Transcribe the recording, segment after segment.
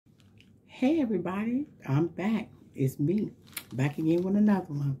Hey everybody, I'm back. It's me, back again with another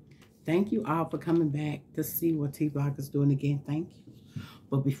one. Thank you all for coming back to see what T-Vlog is doing again. Thank you.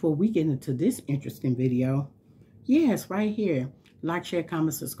 But before we get into this interesting video, yes, right here, like, share,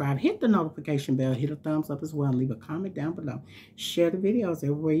 comment, subscribe, hit the notification bell, hit a thumbs up as well, and leave a comment down below. Share the videos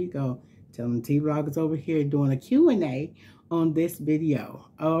everywhere you go. Tell them T-Vlog is over here doing a Q&A on this video.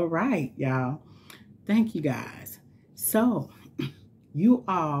 All right, y'all. Thank you guys. So, you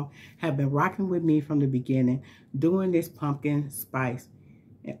all have been rocking with me from the beginning, doing this pumpkin spice.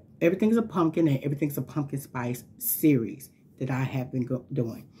 Everything's a pumpkin and everything's a pumpkin spice series that I have been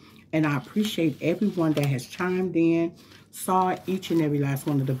doing. And I appreciate everyone that has chimed in, saw each and every last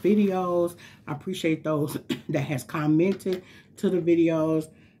one of the videos. I appreciate those that has commented to the videos,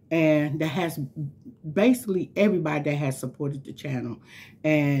 and that has basically everybody that has supported the channel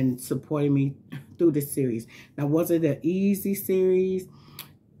and supported me through this series. Now, was it an easy series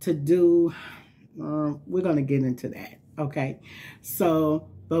to do? We're going to get into that, okay? So,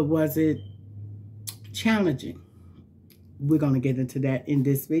 but was it challenging? We're going to get into that in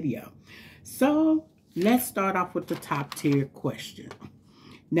this video. So, let's start off with the top tier question.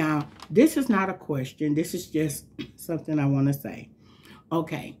 Now, this is not a question. This is just something I want to say.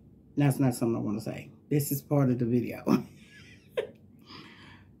 Okay, that's not something I want to say. This is part of the video.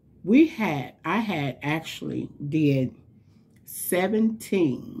 I had actually did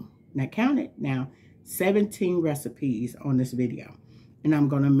 17, now count it now, 17 recipes on this video. And I'm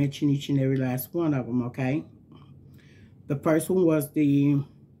going to mention each and every last one of them, okay? The first one was the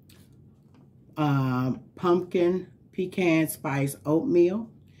pumpkin pecan spice oatmeal.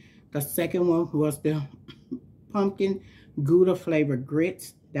 The second one was the pumpkin Gouda flavored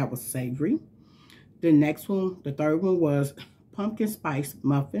grits. That was savory. The next one, the third one, was pumpkin spice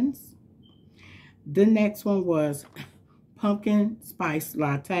muffins. The next one was pumpkin spice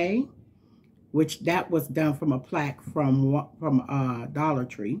latte, which that was done from a plaque from Dollar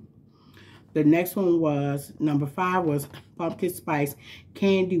Tree. The next one was, number 5, was pumpkin spice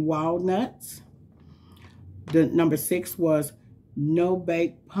candy walnuts. The number 6 was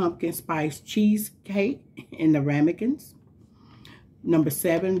no-bake pumpkin spice cheesecake in the ramekins. Number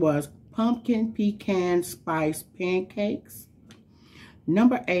 7 was pumpkin pecan spice pancakes.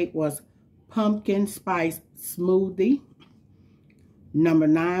 Number 8 was pumpkin spice smoothie. Number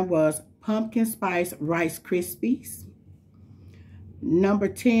 9 was pumpkin spice Rice Krispies. Number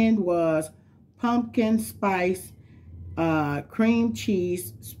 10 was pumpkin spice cream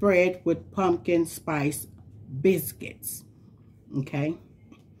cheese spread with pumpkin spice biscuits. Okay.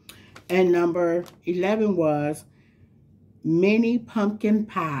 And number 11 was mini pumpkin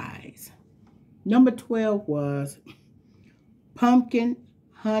pies. Number 12 was pumpkin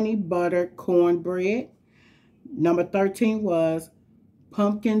honey butter cornbread. Number 13 was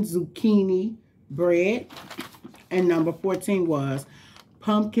pumpkin zucchini bread. And number 14 was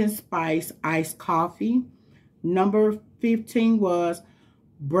pumpkin spice iced coffee. Number 15 was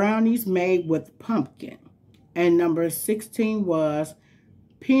brownies made with pumpkin. And number 16 was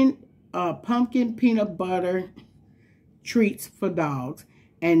pumpkin peanut butter treats for dogs.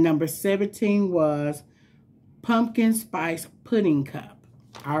 And number 17 was pumpkin spice pudding cup.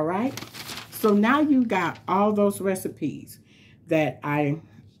 All right. So now you got all those recipes that I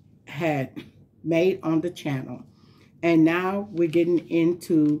had made on the channel. And now we're getting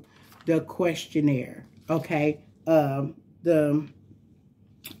into the questionnaire. Okay. Not the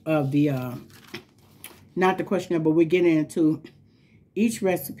questionnaire, but we're getting into each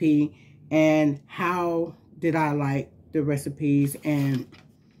recipe and how did I like the recipes, and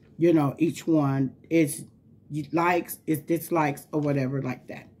you know, each one is likes, is dislikes, or whatever like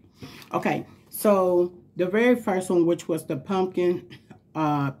that. Okay, so the very first one, which was the pumpkin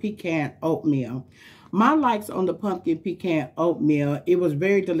pecan oatmeal. My likes on the pumpkin pecan oatmeal, it was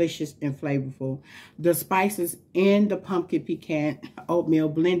very delicious and flavorful. The spices in the pumpkin pecan oatmeal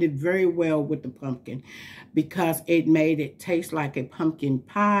blended very well with the pumpkin because it made it taste like a pumpkin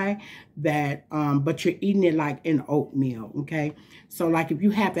pie that, but you're eating it like an oatmeal, okay? So like if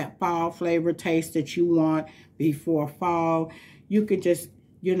you have that fall flavor taste that you want before fall, you could just,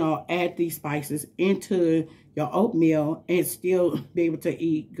 you know, add these spices into your oatmeal and still be able to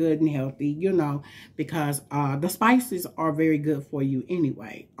eat good and healthy, you know, because the spices are very good for you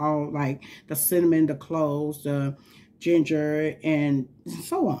anyway. All like the cinnamon, the cloves, the ginger, and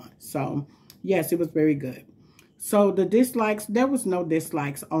so on. So, yes, it was very good. So, the dislikes, there was no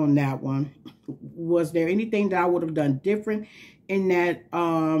dislikes on that one. Was there anything that I would have done different in that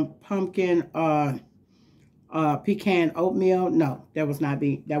pumpkin pecan oatmeal? No, that would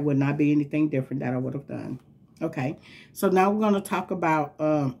not be anything different that I would have done. Okay, so now we're going to talk about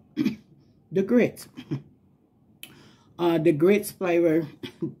the grits. The grits flavored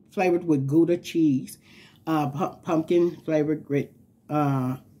with Gouda cheese, pumpkin flavored grit,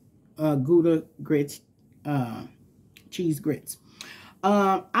 Gouda grits, cheese grits.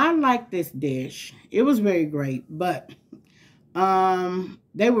 I like this dish. It was very great, but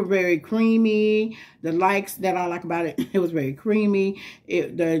they were very creamy. The likes that I like about it, it was very creamy.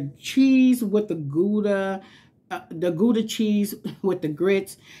 The cheese with the Gouda cheese with the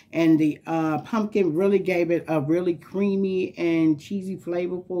grits and the pumpkin really gave it a really creamy and cheesy,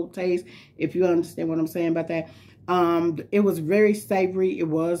 flavorful taste, if you understand what I'm saying about that. It was very savory. It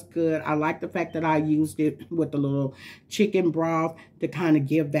was good. I like the fact that I used it with the little chicken broth to kind of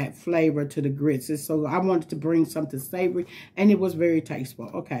give that flavor to the grits. And so I wanted to bring something savory, and it was very tasteful.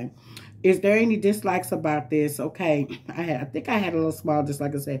 Okay. Is there any dislikes about this? Okay. I think I had a little small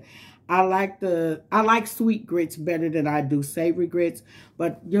dislike. I said, I like sweet grits better than I do savory grits.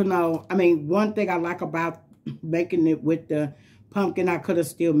 But, you know, I mean, one thing I like about making it with the pumpkin, I could have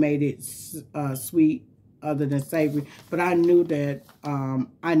still made it sweet other than savory. But I knew that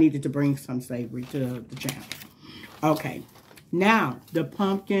I needed to bring some savory to the channel. Okay. Now, the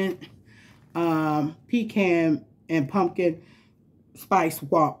pumpkin, pecan and pumpkin spice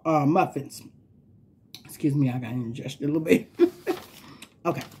muffins. Excuse me, I got indigestion a little bit.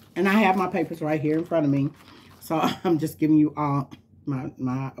 Okay. And I have my papers right here in front of me. So I'm just giving you all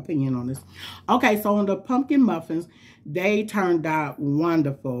my opinion on this. Okay, so on the pumpkin muffins, they turned out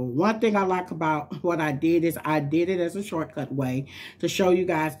wonderful. One thing I like about what I did is I did it as a shortcut way to show you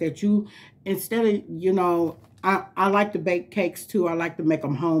guys that you, instead of, you know, I like to bake cakes too. I like to make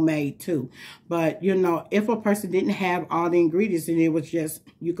them homemade too. But, you know, if a person didn't have all the ingredients and it was just,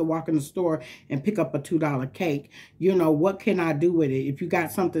 you could walk in the store and pick up a $2 cake, you know, what can I do with it? If you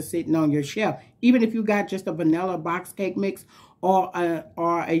got something sitting on your shelf, even if you got just a vanilla box cake mix or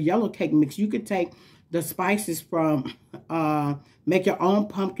a yellow cake mix, you could take the spices from, make your own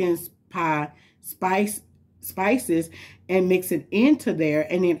pumpkin pie spices and mix it into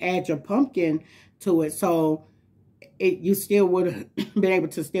there and then add your pumpkin to it. So you still would have been able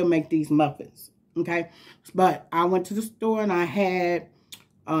to still make these muffins, okay? But I went to the store and I had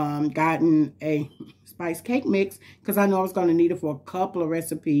gotten a spice cake mix because I know I was going to need it for a couple of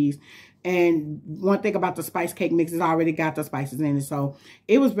recipes. And one thing about the spice cake mix is I already got the spices in it. So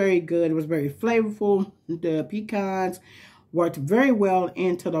it was very good. It was very flavorful. The pecans worked very well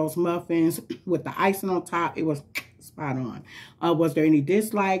into those muffins with the icing on top. It was spot on. Was there any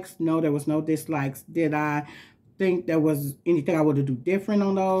dislikes? No, there was no dislikes. Did I think there was anything I would have do different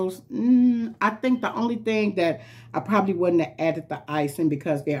on those? I think the only thing that I probably wouldn't have added the icing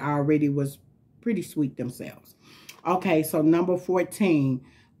because they already was pretty sweet themselves. Okay, so number 14.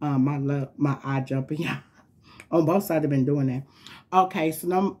 My eye jumping. Yeah. On both sides, I've been doing that. Okay,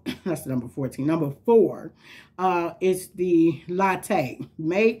 so that's number 14. Number 4 is the latte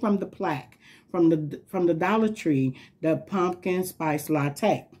made from the plaque from the Dollar Tree, the pumpkin spice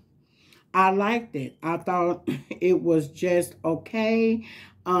latte. I liked it. I thought it was just okay.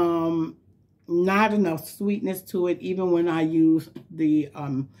 Not enough sweetness to it. Even when I used the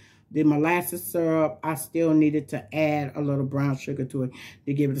molasses syrup, I still needed to add a little brown sugar to it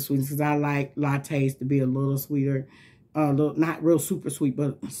to give it the sweetness because I like lattes to be a little sweeter. Not real super sweet,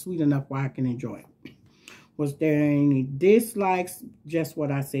 but sweet enough where I can enjoy it. Was there any dislikes? Just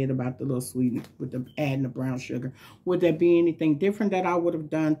what I said about the little sweetness with the adding the brown sugar. Would there be anything different that I would have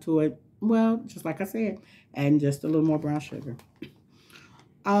done to it? Well, just like I said, adding just a little more brown sugar.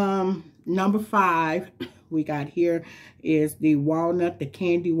 Number 5 we got here is the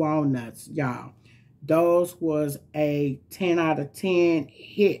candy walnuts, y'all. Those was a 10 out of 10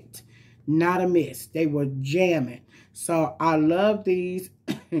 hit. Not a miss. They were jamming. So I love these.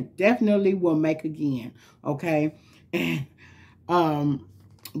 Definitely will make again. Okay. And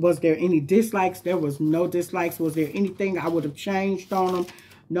was there any dislikes? There was no dislikes. Was there anything I would have changed on them?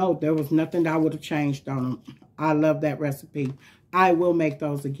 No, there was nothing that I would have changed on them. I love that recipe. I will make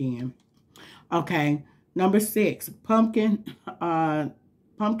those again. Okay. Number 6, pumpkin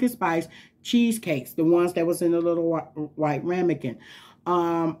spice cheesecakes, the ones that was in the little white ramekin.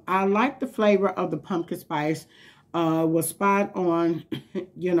 I like the flavor of the pumpkin spice. Was spot on.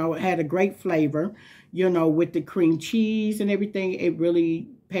 You know, it had a great flavor. You know, with the cream cheese and everything, it really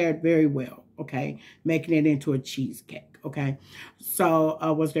paired very well. Okay, making it into a cheesecake. Okay, so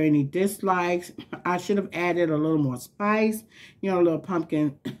was there any dislikes? I should have added a little more spice, you know, a little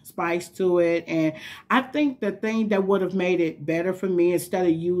pumpkin spice to it. And I think the thing that would have made it better for me, instead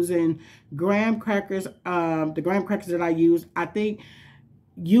of using graham crackers, the graham crackers that I use, I think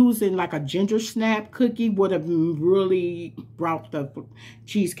using like a ginger snap cookie would have really brought the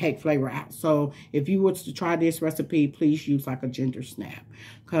cheesecake flavor out. So if you were to try this recipe, please use like a ginger snap,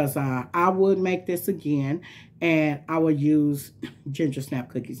 because I would make this again, and I would use ginger snap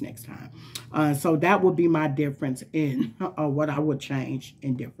cookies next time. So that would be my difference in what I would change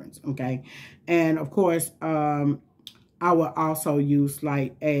in difference. Okay. And of course, I would also use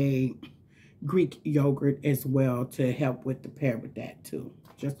like a Greek yogurt as well to help with the pair with that too.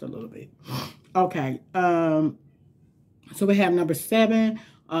 Just a little bit. Okay. So we have number 7,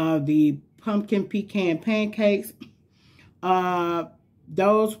 the pumpkin pecan pancakes.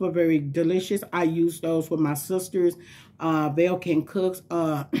 Those were very delicious. I used those with my sister's Belkin Cooks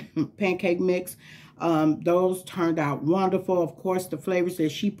pancake mix. Those turned out wonderful. Of course, the flavors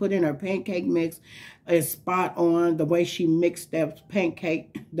that she put in her pancake mix is spot on. The way she mixed that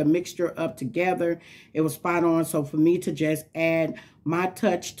pancake, the mixture up together, it was spot on. So for me to just add my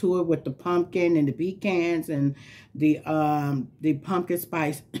touch to it with the pumpkin and the pecans and the pumpkin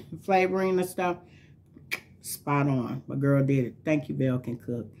spice flavoring and stuff, spot on. My girl did it. Thank you, Belkin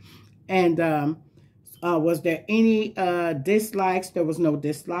Cook. And was there any dislikes? There was no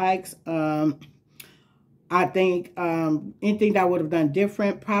dislikes. I think anything that I would have done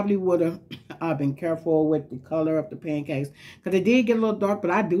different, probably would have been careful with the color of the pancakes, because they did get a little dark,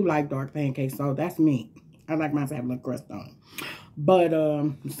 but I do like dark pancakes, so that's me. I like mine to have a little crust on them. But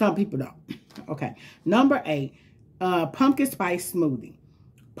some people don't. Okay. Number 8, pumpkin spice smoothie.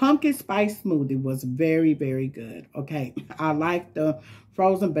 Pumpkin spice smoothie was very, very good. Okay. I like the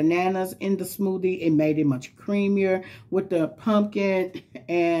frozen bananas in the smoothie. It made it much creamier with the pumpkin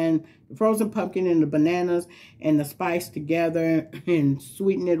and the frozen pumpkin and the bananas and the spice together, and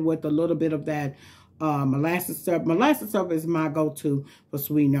sweeten it with a little bit of that molasses syrup. Molasses syrup is my go-to for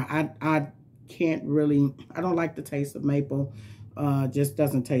sweetener. I can't really, I don't like the taste of maple. Just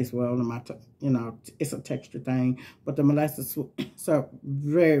doesn't taste well in my, it's a texture thing. But the molasses syrup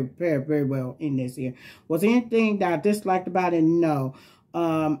very, very, very well in this here. Was there anything that I disliked about it? No.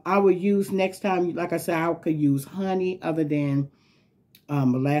 I would use next time, like I said, I could use honey other than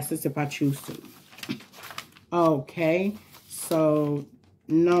molasses if I choose to. Okay, so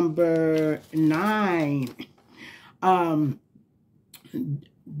number 9.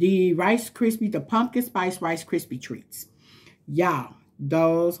 The Rice Krispie, the pumpkin spice Rice Krispie treats. Y'all,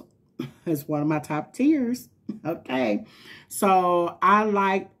 those is one of my top tiers. Okay, so I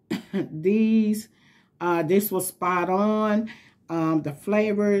like these. This was spot on. The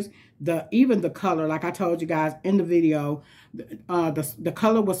flavors, even the color, like I told you guys in the video, the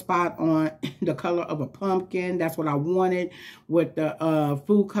color was spot on. The color of a pumpkin, that's what I wanted, with the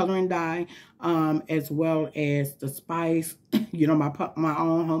food coloring dye, as well as the spice, my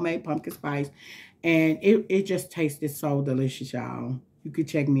own homemade pumpkin spice. And it just tasted so delicious, y'all. You could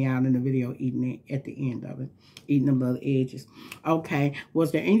check me out in the video eating it at the end of it. Eating the little edges. Okay.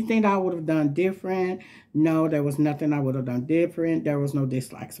 Was there anything that I would have done different? No, there was nothing I would have done different. There was no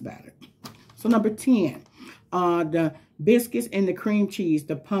dislikes about it. So number 10. The biscuits and the cream cheese.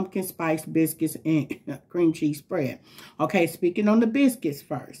 The pumpkin spice biscuits and cream cheese spread. Okay, speaking on the biscuits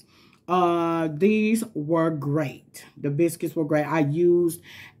first. These were great. The biscuits were great. I used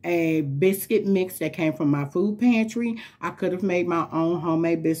a biscuit mix that came from my food pantry. I could have made my own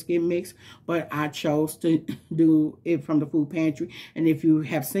homemade biscuit mix, but I chose to do it from the food pantry. And if you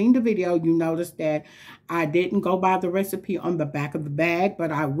have seen the video, you notice that I didn't go by the recipe on the back of the bag,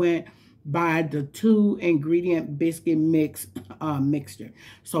 but I went by the 2-ingredient biscuit mix mixture.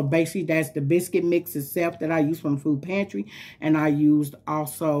 So basically that's the biscuit mix itself that I use from the food pantry, and I used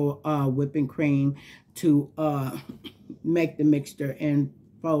also whipping cream to make the mixture and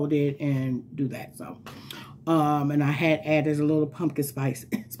fold it and do that. So and I had added a little pumpkin spice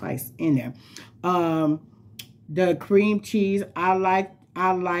in there. The cream cheese, I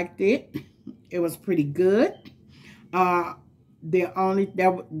liked it. It was pretty good. Did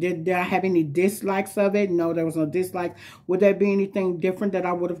I have any dislikes of it? No, there was no dislikes. Would there be anything different that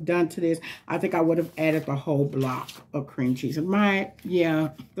I would have done to this? I think I would have added the whole block of cream cheese. Yeah,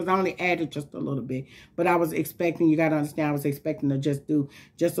 because I only added just a little bit. But I was expecting, you got to understand, I was expecting to just do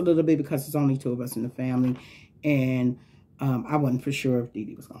just a little bit because there's only 2 of us in the family. And I wasn't for sure if Dee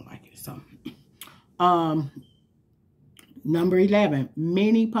Dee was going to like it. So, number 11,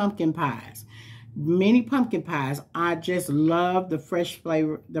 mini pumpkin pies. Mini pumpkin pies, I just love the fresh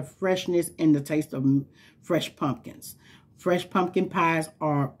flavor, the freshness and the taste of fresh pumpkins. Fresh pumpkin pies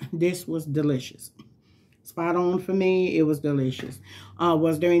this was delicious. Spot on for me, it was delicious.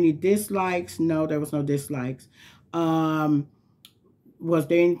 Was there any dislikes? No, there was no dislikes. Was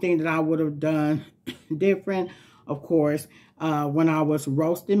there anything that I would have done different? Of course. When I was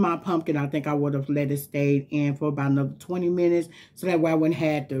roasting my pumpkin, I think I would have let it stay in for about another 20 minutes. So that way I wouldn't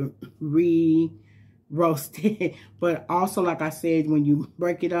have to re-roast it. But also, like I said, when you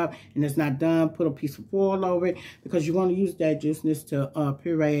break it up and it's not done, put a piece of foil over it. Because you want to use that juiciness to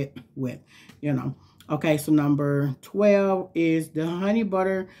puree it with, you know. Okay, so number 12 is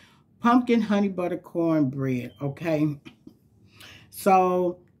the pumpkin honey butter cornbread. Okay.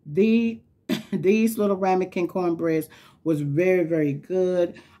 So these little ramekin cornbreads was very, very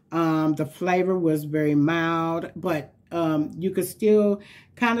good. The flavor was very mild, but you could still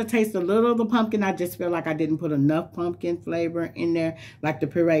kind of taste a little of the pumpkin. I just feel like I didn't put enough pumpkin flavor in there, like the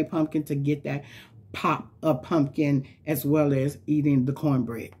puree pumpkin, to get that pop of pumpkin as well as eating the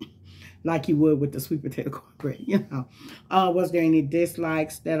cornbread like you would with the sweet potato cornbread, you know. Was there any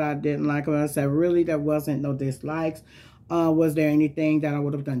dislikes that I didn't like? Well, I said, really, there wasn't no dislikes. Was there anything that I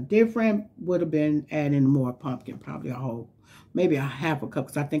would have done different? Would have been adding more pumpkin, probably maybe a half a cup,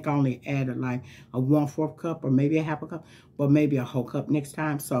 because I think I only added like a 1/4 cup or maybe a half a cup, but maybe a whole cup next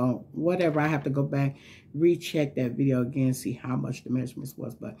time. So whatever, I have to go back, recheck that video again, see how much the measurements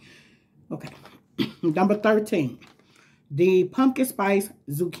was. But okay. Number 13. The pumpkin spice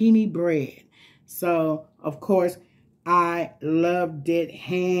zucchini bread. So, of course, I loved it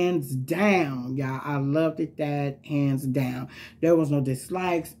hands down, y'all. I loved it hands down. There was no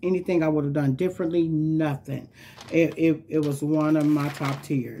dislikes. Anything I would have done differently, nothing. It was one of my top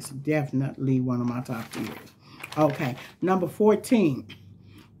tiers. Definitely one of my top tiers. Okay, number 14.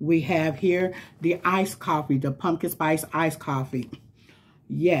 We have here the iced coffee, the pumpkin spice iced coffee.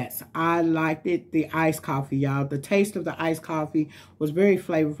 Yes, I liked it, the iced coffee, y'all. The taste of the iced coffee was very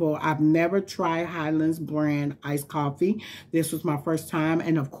flavorful. I've never tried Highlands brand iced coffee. This was my first time,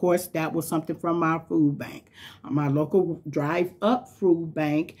 and of course, that was something from my food bank. My local drive-up food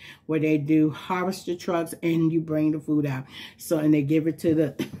bank, where they do harvester trucks and you bring the food out. So, and they give it to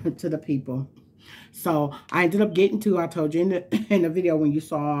the to the people. So I ended up getting two. I told you in the video when you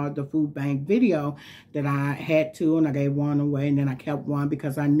saw the food bank video that I had two, and I gave one away, and then I kept one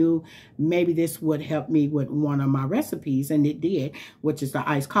because I knew maybe this would help me with one of my recipes, and it did, which is the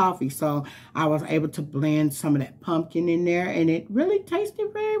iced coffee. So I was able to blend some of that pumpkin in there, and it really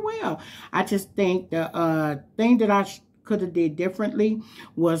tasted very well. I just think the thing that I could have did differently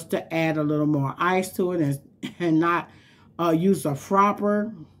was to add a little more ice to it and not use a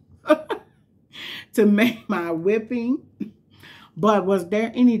frapper to make my whipping. But was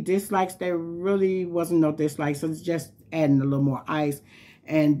there any dislikes? There really wasn't no dislikes. So it's just adding a little more ice.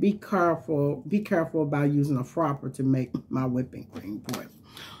 And be careful about using a frapper to make my whipping cream for it.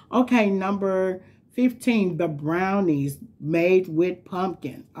 Okay, number 15, the brownies made with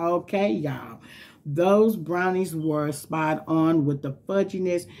pumpkin. Okay, y'all. Those brownies were spot on with the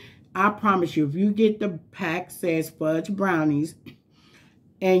fudginess. I promise you, if you get the pack says fudge brownies,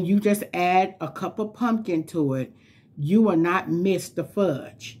 and you just add a cup of pumpkin to it, you will not miss the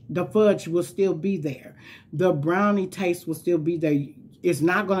fudge. The fudge will still be there. The brownie taste will still be there. It's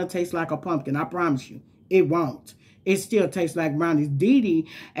not going to taste like a pumpkin, I promise you. It won't. It still tastes like brownies. Dee Dee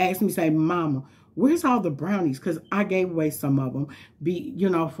asked me, say, Mama, where's all the brownies? Because I gave away some of them, you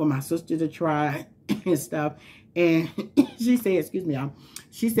know, for my sister to try and stuff. And she said, excuse me, y'all.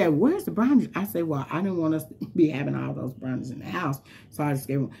 She said, where's the brownies? I said, well, I didn't want us to be having all those brownies in the house. So I just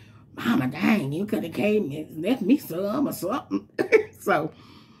gave them, Mama, dang, you could have gave me, left me some or something. So,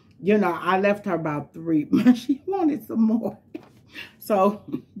 you know, I left her about 3, but she wanted some more. So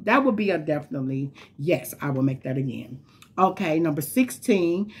that would be a definitely, yes, I will make that again. Okay, number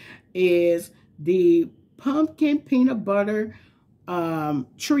 16 is the pumpkin peanut butter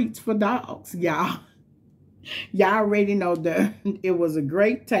treats for dogs, y'all. Y'all already know that it was a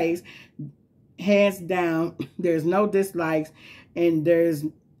great taste. Hands down, there's no dislikes, and there's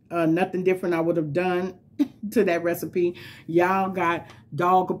nothing different I would have done to that recipe. Y'all got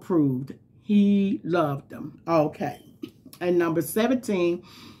dog approved. He loved them. Okay. And number 17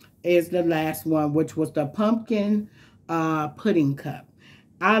 is the last one, which was the pumpkin pudding cup.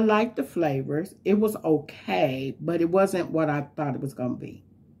 I liked the flavors. It was okay, but it wasn't what I thought it was going to be.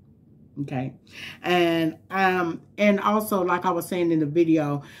 Okay. And also, like I was saying in the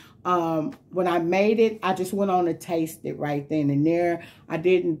video, when I made it, I just went on to taste it right then and there. I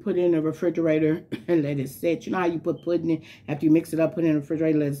didn't put it in the refrigerator and let it sit. You know how you put pudding in, after you mix it up, put it in the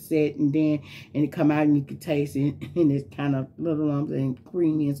refrigerator, let it sit, and it come out and you can taste it, and it's kind of little lumps and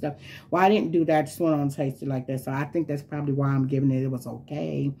creamy and stuff. Well, I didn't do that. I just went on to taste it like that. So I think that's probably why I'm giving it. It was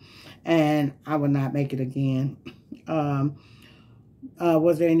okay, and I would not make it again.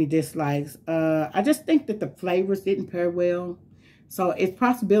 Was there any dislikes? I just think that the flavors didn't pair well. So it's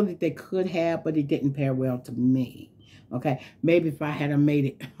possibility they could have, but it didn't pair well to me. Okay, maybe if I had made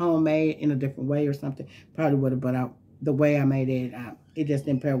it homemade in a different way or something, probably would have. But the way I made it, it just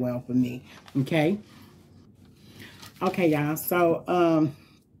didn't pair well for me. Okay, okay, y'all. So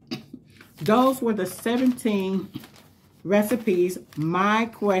those were the 17 recipes. My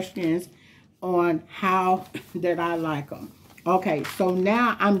questions on how that I like them. Okay, so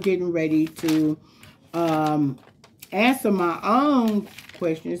now I'm getting ready to answer my own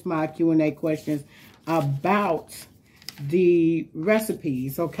questions, my Q&A questions about the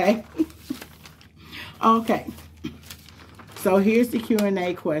recipes, okay? Okay, so here's the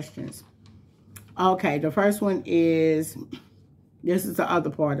Q&A questions. Okay, the first one is, this is the other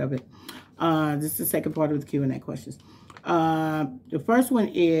part of it. This is the second part of the Q&A questions. The first one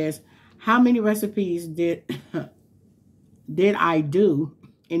is, how many recipes did I do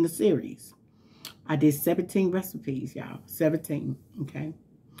in the series? I did 17 recipes, y'all. 17, okay?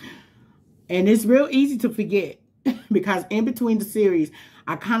 And it's real easy to forget because in between the series,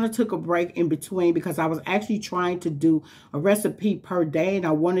 I kind of took a break in between because I was actually trying to do a recipe per day, and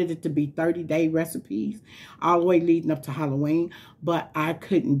I wanted it to be 30-day recipes all the way leading up to Halloween. But I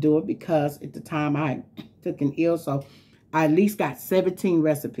couldn't do it because at the time I took an ill, so I at least got 17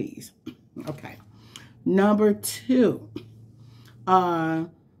 recipes. Okay. Number 2.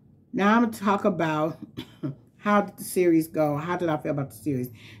 Now I'm going to talk about how did the series go? How did I feel about the series?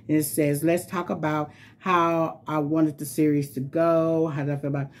 And it says, let's talk about how I wanted the series to go. How did I feel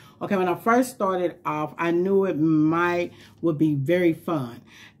about it? Okay, when I first started off, I knew it would be very fun.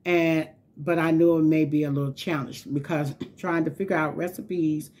 But I knew it may be a little challenged because trying to figure out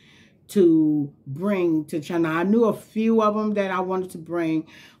recipes to bring to channel. I knew a few of them that I wanted to bring,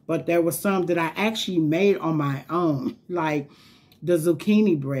 but there were some that I actually made on my own. Like the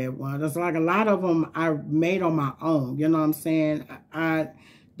zucchini bread one. There's like a lot of them I made on my own. You know what I'm saying?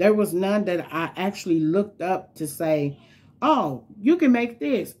 There was none that I actually looked up to say, oh, you can make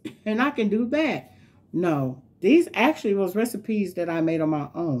this and I can do that. No, these actually was recipes that I made on my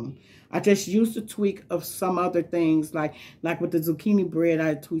own. I just used a tweak of some other things, like with the zucchini bread,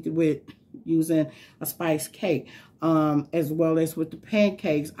 I tweaked it with using a spice cake. As well as with the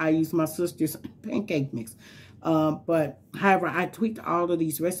pancakes, I used my sister's pancake mix. But however, I tweaked all of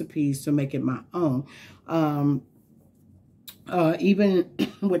these recipes to make it my own. Even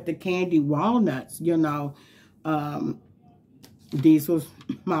with the candy walnuts, you know, these was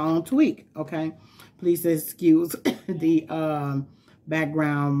my own tweak. Okay, please excuse the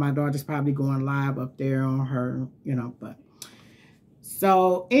background. My daughter's probably going live up there on her, you know. But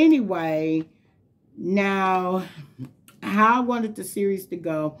so anyway, now how I wanted the series to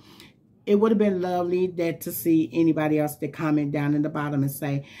go. It would have been lovely to see anybody else that comment down in the bottom and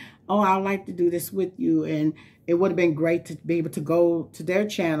say, oh, I'd like to do this with you. And it would have been great to be able to go to their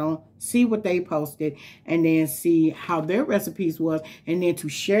channel, see what they posted, and then see how their recipes was, and then to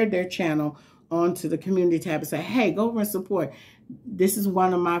share their channel onto the community tab and say, hey, go over and support. This is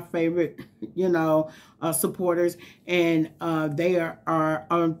one of my favorite, you know, supporters, and they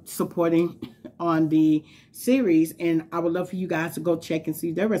are supporting on the series, and I would love for you guys to go check and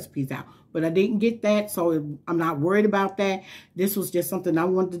see their recipes out. But I didn't get that, so I'm not worried about that. This was just something I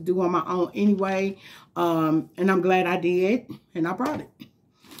wanted to do on my own anyway, and I'm glad I did, and I brought it.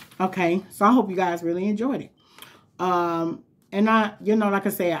 Okay, so I hope you guys really enjoyed it. And I, you know, like I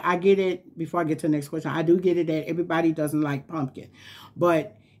said, I get it, before I get to the next question, I do get it that everybody doesn't like pumpkin.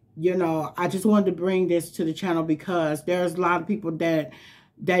 But, you know, I just wanted to bring this to the channel because there's a lot of people that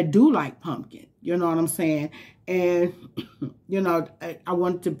do like pumpkin. You know what I'm saying? And, you know, I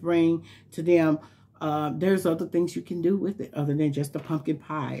wanted to bring to them, there's other things you can do with it other than just a pumpkin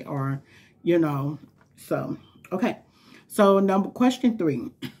pie or, you know, so, okay. So, question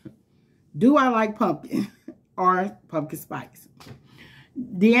 3. Do I like pumpkin or pumpkin spice?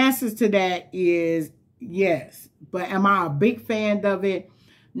 The answers to that is yes. But am I a big fan of it?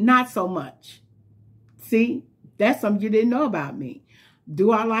 Not so much. See, that's something you didn't know about me.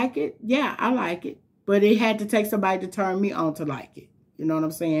 Do I like it? Yeah, I like it. But it had to take somebody to turn me on to like it. You know what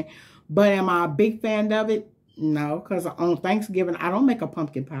I'm saying? But am I a big fan of it? No, because on Thanksgiving, I don't make a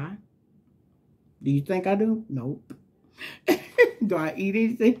pumpkin pie. Do you think I do? Nope. Do I eat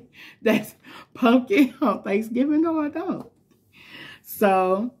anything that's pumpkin on Thanksgiving? No, I don't.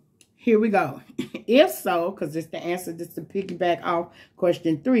 So, here we go. If so, because it's the answer, just to piggyback off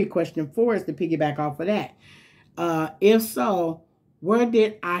question 3. Question 4 is to piggyback off of that. If so, where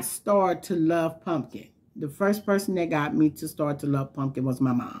did I start to love pumpkin? The first person that got me to start to love pumpkin was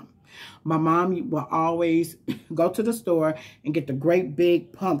my mom. My mom will always go to the store and get the great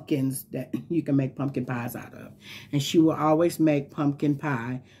big pumpkins that you can make pumpkin pies out of. And she will always make pumpkin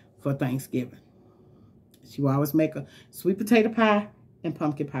pie for Thanksgiving. She will always make a sweet potato pie and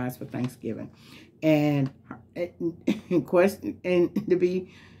pumpkin pies for Thanksgiving. And to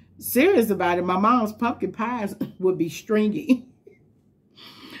be serious about it, my mom's pumpkin pies would be stringy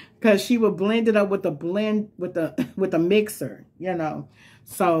because she would blend it up with a mixer, you know.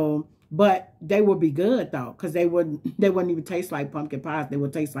 So, but they would be good though, because they wouldn't even taste like pumpkin pies. They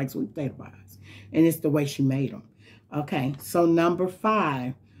would taste like sweet potato pies, and it's the way she made them. Okay, so number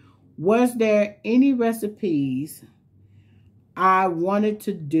 5, was there any recipes I wanted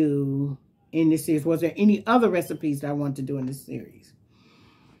to do in this series? Was there any other recipes that I wanted to do in this series?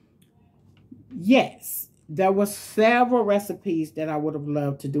 Yes, there were several recipes that I would have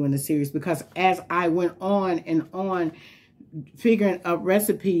loved to do in the series, because as I went on and on figuring up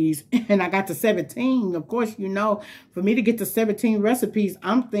recipes and I got to 17, of course, you know, for me to get to 17 recipes,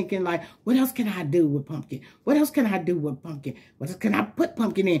 I'm thinking like, what else can I do with pumpkin? What else can I do with pumpkin? What else can I put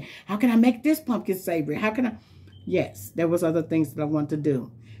pumpkin in? How can I make this pumpkin savory? How can I? Yes, there was other things that I wanted to do,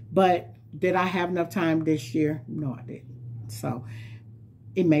 but did I have enough time this year? No, I didn't. So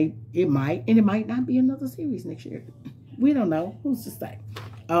it might, and it might not be another series next year. We don't know. Who's to say?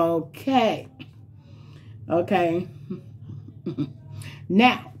 Okay. Okay.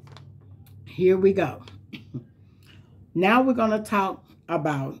 Now, here we go. Now we're going to talk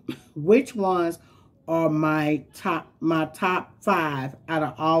about which ones are my top 5 out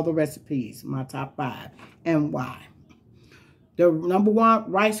of all the recipes. My top 5 and why. The number 1,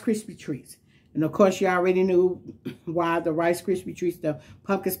 Rice Krispie Treats. And of course, you already knew why the Rice Krispie Treats, the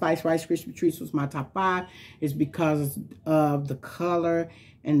pumpkin spice Rice Krispie Treats was my top 5. Is because of the color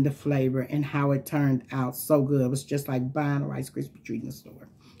and the flavor and how it turned out so good. It was just like buying a Rice Krispie Treat in the store.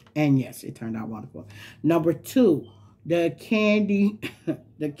 And yes, it turned out wonderful. Number 2, the candied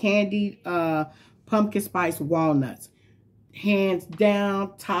pumpkin spice walnuts. Hands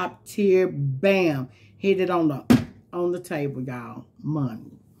down, top tier, bam. Hit it on the table, y'all.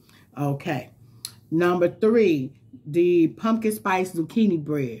 Money. Okay. Number 3, the pumpkin spice zucchini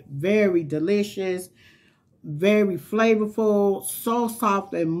bread. Very delicious, very flavorful, so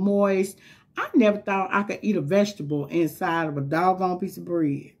soft and moist. I never thought I could eat a vegetable inside of a doggone piece of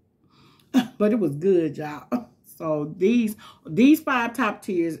bread. But it was good, y'all. So these 5 top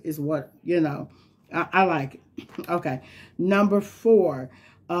tiers is what, you know, I like it. Okay. Number 4,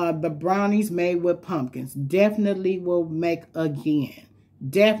 the brownies made with pumpkins. Definitely will make again.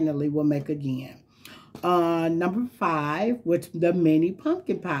 Definitely will make again. Number 5, with the mini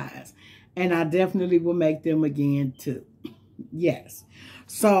pumpkin pies. And I definitely will make them again too. Yes.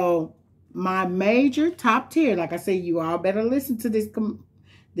 So my major top tier, like I said, you all better listen to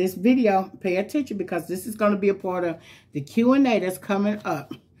this video. Pay attention, because this is going to be a part of the Q&A that's coming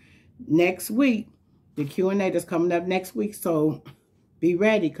up next week. The Q&A that's coming up next week. So be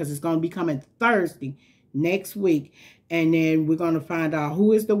ready, because it's going to be coming Thursday next week. And then we're going to find out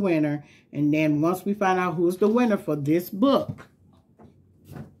who is the winner. And then once we find out who's the winner for this book,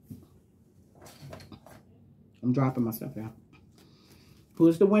 I'm dropping myself out.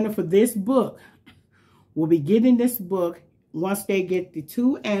 Who's the winner for this book? We'll be getting this book once they get the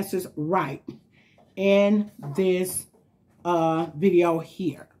 2 answers right in this video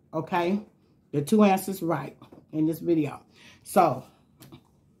here. Okay? The 2 answers right in this video. So,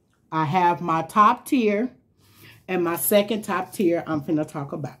 I have my top tier and my second top tier I'm finna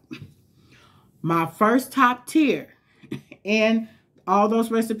talk about. My first top tier in all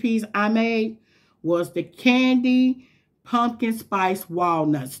those recipes I made was the candy pumpkin spice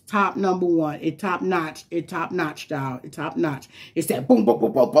walnuts. Top number 1. It top notch. It top notch, y'all. It top notch. It said boom, boom,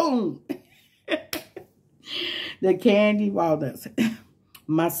 boom, boom, boom. The candy walnuts.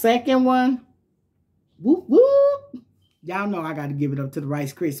 My second one, whoop, whoop. Y'all know I got to give it up to the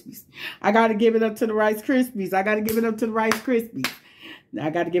Rice Krispies. I got to give it up to the Rice Krispies. I got to give it up to the Rice Krispies. I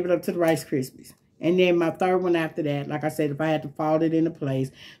got to give it up to the Rice Krispies. And then my third one after that, like I said, if I had to fold it into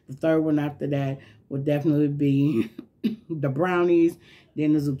place, the third one after that would definitely be the brownies,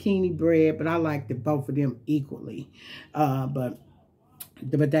 then the zucchini bread. But I liked both of them equally. But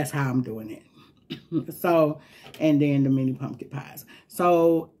that's how I'm doing it. So, and then the mini pumpkin pies.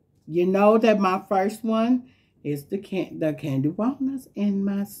 So, you know that my first one is the candy walnuts, and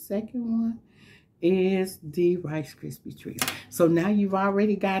my second one is the Rice Krispie Treats. So now you've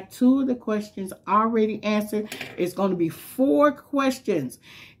already got 2 of the questions already answered. It's going to be 4 questions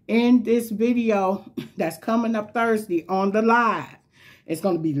in this video that's coming up Thursday on the live. It's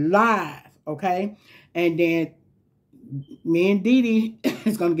going to be live, okay? And then me and Dee Dee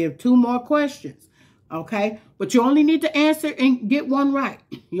is going to give 2 more questions, okay? But you only need to answer and get 1 right.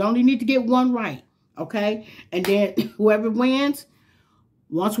 You only need to get 1 right, okay? And then whoever wins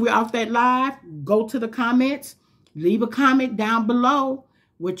Once we're off that live, go to the comments, leave a comment down below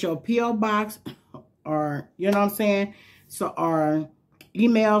with your P.O. box or, you know what I'm saying, so, or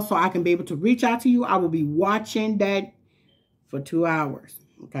email, so I can be able to reach out to you. I will be watching that for 2 hours,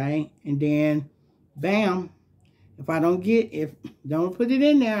 okay? And then, bam, if I don't don't put it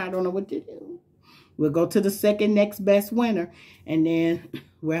in there, I don't know what to do. We'll go to the second next best winner, and then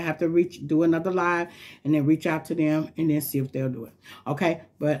we'll have to do another live, and then reach out to them, and then see if they'll do it, okay?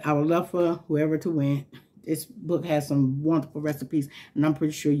 But I would love for whoever to win. This book has some wonderful recipes, and I'm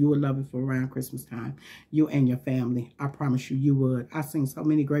pretty sure you would love it for around Christmas time. You and your family. I promise you, you would. I've seen so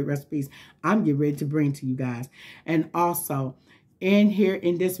many great recipes I'm getting ready to bring to you guys. And also, in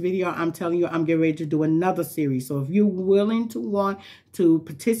this video, I'm telling you, I'm getting ready to do another series. So if you're willing to want to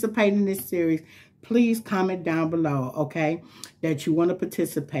participate in this series, please comment down below, okay, that you want to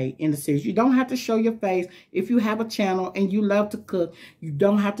participate in the series. You don't have to show your face. If you have a channel and you love to cook, you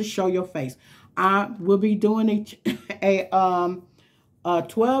don't have to show your face. I will be doing a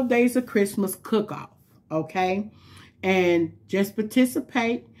 12 Days of Christmas cook-off, okay? And just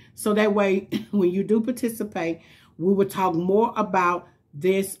participate, so that way when you do participate, we will talk more about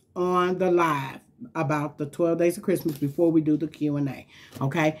this on the live, about the 12 Days of Christmas before we do the Q&A,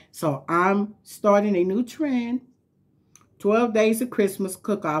 okay? So I'm starting a new trend, 12 Days of Christmas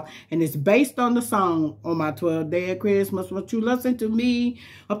cook-off, and it's based on the song On My 12th Day of Christmas, won't you listen to me,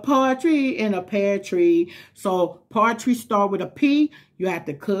 a poetry in a pear tree. So poetry start with a P. You have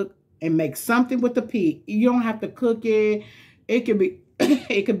to cook and make something with the P. You don't have to cook it. It could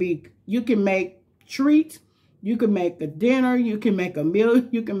be, you can make treats. You can make a dinner. You can make a meal.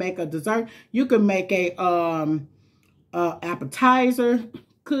 You can make a dessert. You can make a appetizer.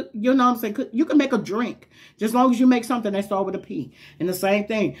 Cook, you know what I'm saying? Cook, you can make a drink, just as long as you make something that starts with a P. And the same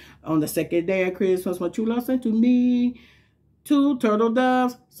thing, on the second day of Christmas, won't you listen to me, 2 turtle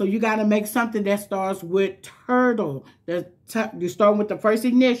doves. So you got to make something that starts with turtle. You start with the first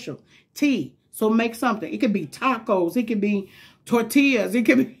initial, T. So make something. It could be tacos. It could be tortillas. It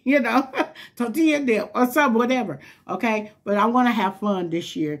could be, you know, tortilla dip or something, whatever. Okay? But I want to have fun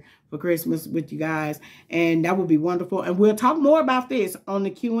this year for Christmas with you guys. And that would be wonderful. And we'll talk more about this on the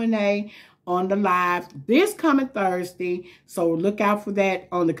Q&A, on the live, this coming Thursday. So look out for that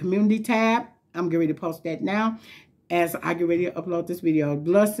on the community tab. I'm getting ready to post that now as I get ready to upload this video.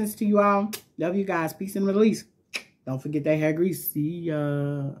 Blessings to you all. Love you guys. Peace and release. Don't forget that hair grease. See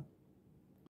ya.